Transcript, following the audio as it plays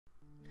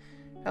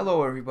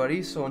Hello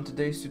everybody, so in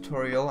today's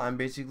tutorial I'm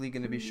basically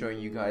going to be showing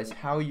you guys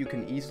how you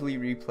can easily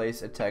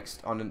replace a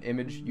text on an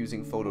image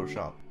using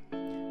Photoshop.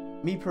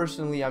 Me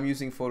personally, I'm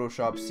using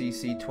Photoshop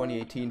CC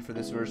 2018 for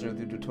this version of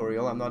the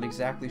tutorial. I'm not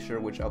exactly sure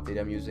which update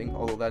I'm using,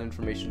 although that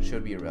information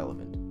should be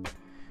irrelevant.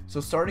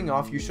 So starting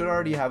off, you should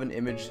already have an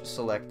image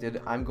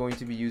selected. I'm going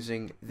to be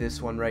using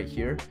this one right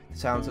here,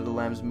 Silence of the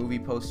Lambs movie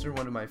poster,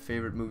 one of my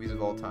favorite movies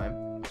of all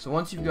time. So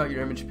once you've got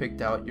your image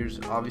picked out, you're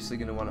obviously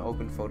going to want to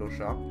open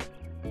Photoshop.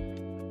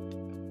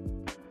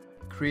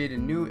 Create a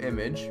new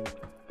image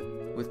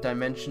with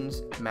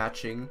dimensions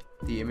matching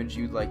the image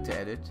you'd like to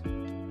edit.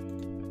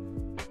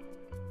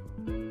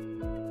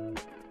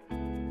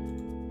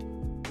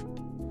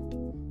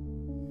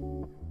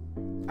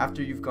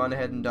 After you've gone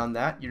ahead and done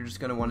that, you're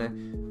just going to want to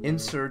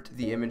insert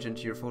the image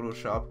into your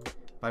Photoshop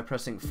by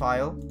pressing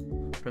File,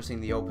 pressing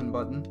the Open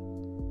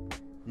button,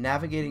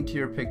 navigating to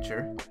your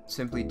picture,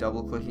 simply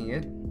double clicking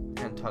it,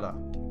 and ta-da.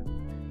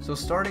 So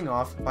starting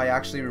off by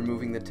actually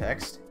removing the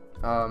text,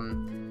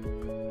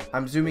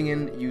 I'm zooming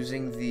in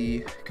using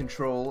the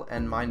Control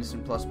and minus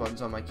and plus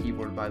buttons on my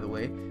keyboard, by the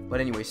way.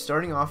 But anyway,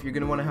 starting off, you're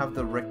going to want to have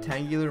the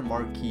rectangular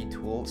marquee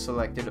tool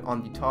selected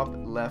on the top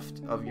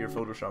left of your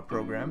Photoshop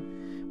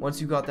program. Once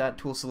you've got that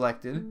tool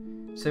selected,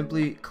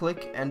 simply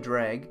click and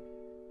drag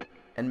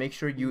and make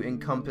sure you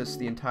encompass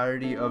the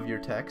entirety of your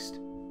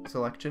text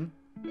selection.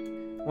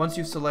 Once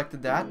you've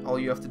selected that, all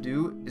you have to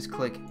do is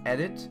click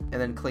Edit and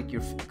then click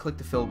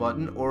the Fill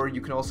button, or you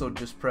can also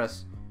just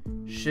press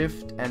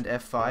Shift and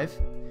F5.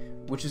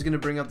 Which is going to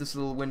bring up this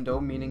little window,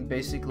 meaning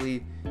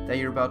basically that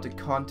you're about to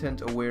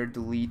content aware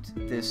delete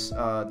this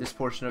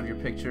portion of your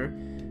picture.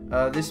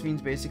 This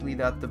means basically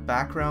that the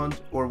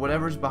background or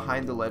whatever's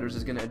behind the letters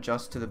is going to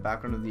adjust to the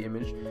background of the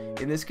image.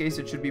 In this case,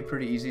 it should be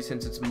pretty easy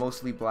since it's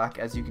mostly black,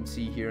 as you can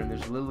see here, and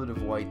there's a little bit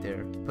of white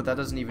there, but that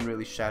doesn't even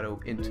really shadow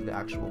into the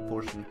actual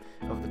portion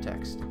of the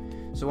text.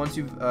 So once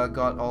you've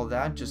got all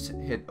that, just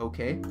hit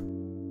OK.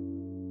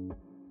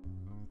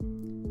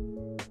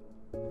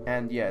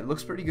 And yeah, it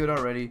looks pretty good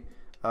already.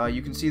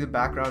 You can see the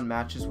background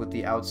matches with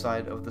the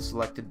outside of the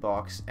selected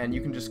box, and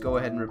you can just go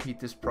ahead and repeat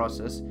this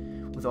process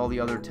with all the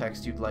other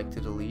text you'd like to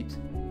delete.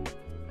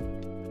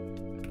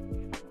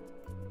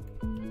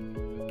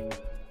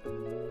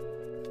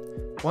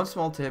 One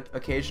small tip,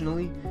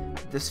 occasionally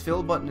this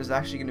fill button is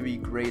actually going to be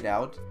grayed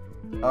out.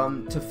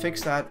 To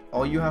fix that,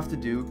 all you have to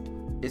do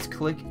is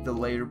click the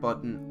layer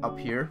button up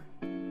here,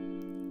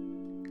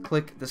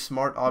 click the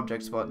smart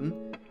objects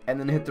button, and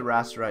then hit the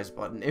rasterize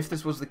button. If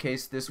this was the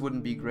case, this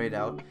wouldn't be grayed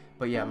out,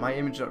 but yeah, my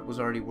image was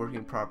already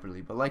working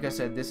properly. But like I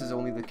said, this is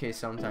only the case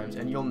sometimes,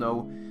 and you'll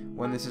know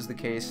when this is the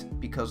case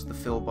because the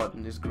fill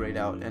button is grayed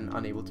out and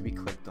unable to be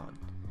clicked on.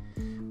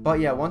 But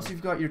yeah, once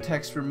you've got your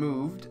text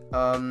removed,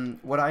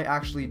 what I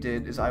actually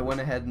did is I went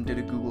ahead and did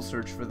a Google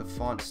search for the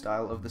font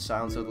style of the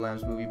Silence of the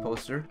Lambs movie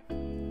poster.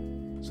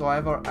 So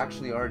I've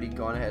actually already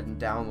gone ahead and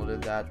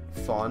downloaded that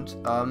font.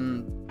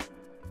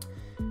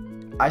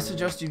 I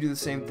suggest you do the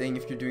same thing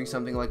if you're doing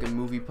something like a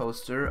movie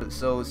poster.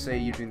 So say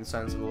you're doing the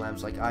Silence of the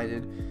Lambs like I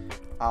did.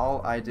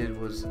 All I did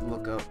was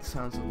look up the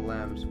Silence of the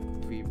Lambs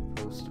movie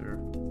poster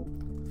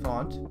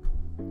font.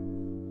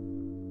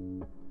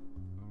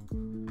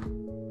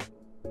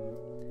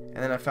 And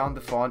then I found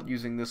the font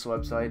using this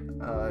website.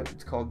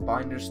 It's called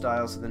Binder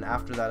Style. So then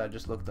after that I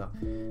just looked up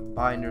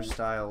Binder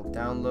Style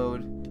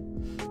download.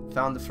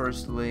 Found the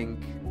first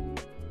link.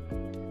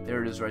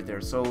 There it is right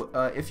there. So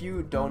if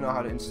you don't know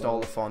how to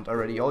install a font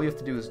already, all you have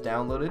to do is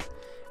download it,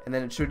 and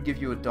then it should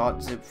give you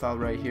a .zip file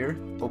right here.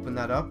 Open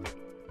that up,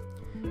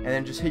 and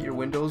then just hit your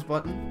Windows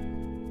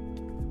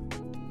button,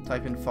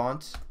 type in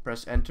font,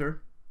 press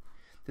enter.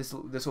 This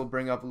will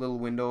bring up a little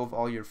window of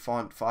all your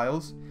font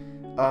files.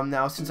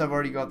 Now since I've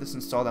already got this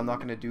installed, I'm not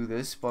going to do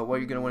this, but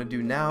what you're going to want to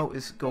do now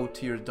is go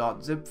to your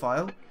 .zip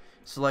file,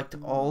 select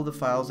all the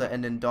files that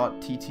end in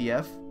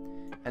 .ttf,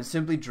 and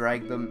simply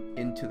drag them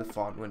into the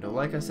font window.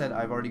 Like I said,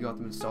 I've already got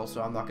them installed,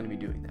 so I'm not going to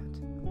be doing that.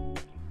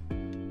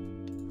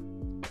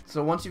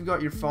 So once you've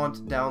got your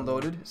font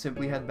downloaded,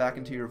 simply head back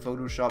into your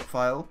Photoshop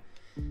file,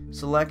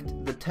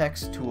 select the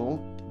text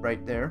tool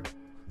right there,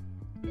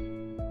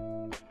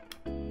 and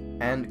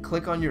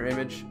click on your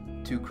image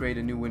to create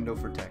a new window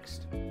for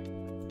text.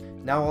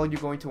 Now all you're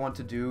going to want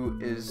to do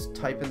is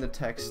type in the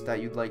text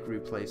that you'd like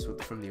replaced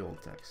from the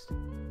old text.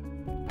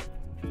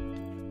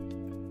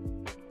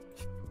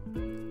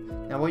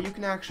 Now what you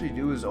can actually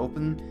do is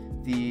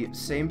open the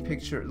same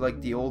picture, like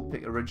the old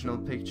original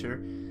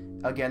picture,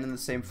 again in the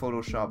same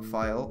Photoshop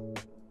file,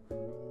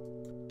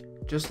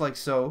 just like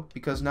so,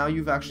 because now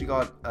you've actually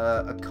got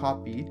a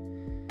copy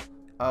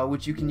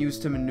which you can use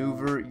to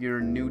maneuver your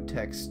new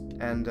text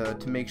and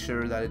to make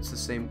sure that it's the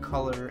same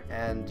color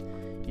and,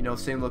 you know,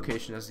 same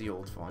location as the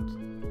old font.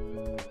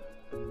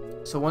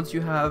 So once you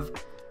have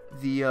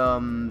the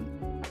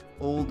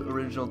old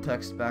original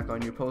text back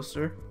on your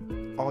poster,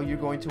 all you're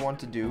going to want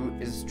to do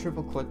is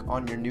triple click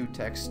on your new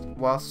text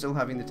while still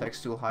having the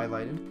text tool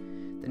highlighted,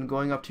 then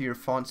going up to your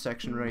font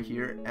section right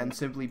here and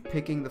simply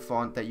picking the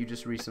font that you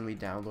just recently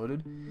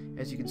downloaded.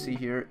 As you can see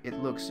here,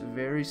 it looks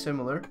very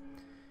similar.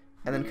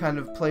 and then kind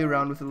of play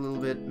around with it a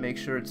little bit, make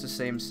sure it's the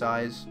same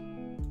size.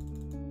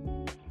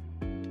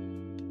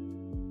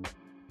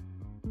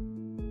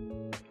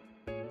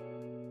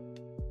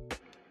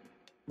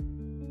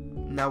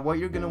 Now what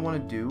you're going to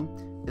want to do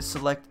is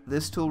select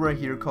this tool right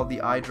here called the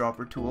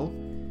eyedropper tool.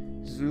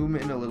 Zoom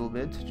in a little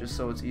bit just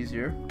so it's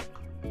easier.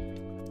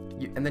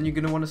 And then you're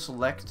going to want to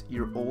select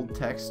your old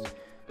text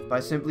by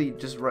simply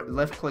just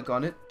left click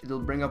on it. It'll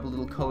bring up a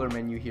little color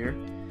menu here.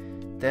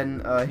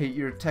 Then hit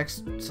your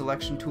text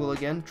selection tool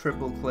again,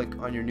 triple click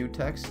on your new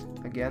text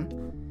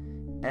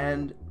again,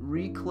 and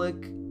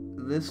re-click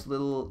this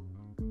little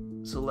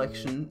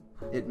selection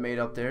it made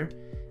up there.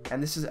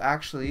 And this is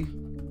actually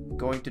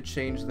going to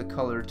change the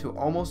color to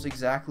almost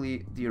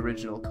exactly the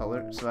original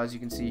color. So as you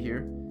can see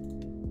here,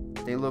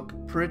 they look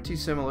pretty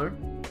similar.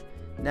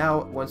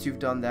 Now once you've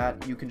done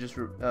that, you can just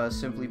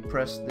simply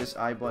press this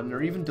I button,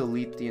 or even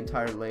delete the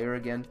entire layer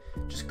again.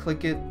 Just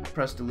click it,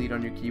 press delete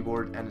on your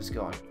keyboard, and it's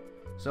gone.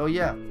 So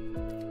yeah,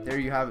 there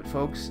you have it,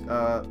 folks.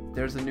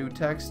 There's the new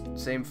text,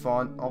 same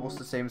font, almost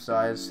the same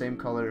size, same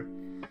color.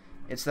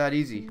 It's that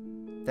easy.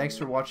 Thanks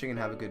for watching and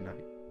have a good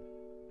night.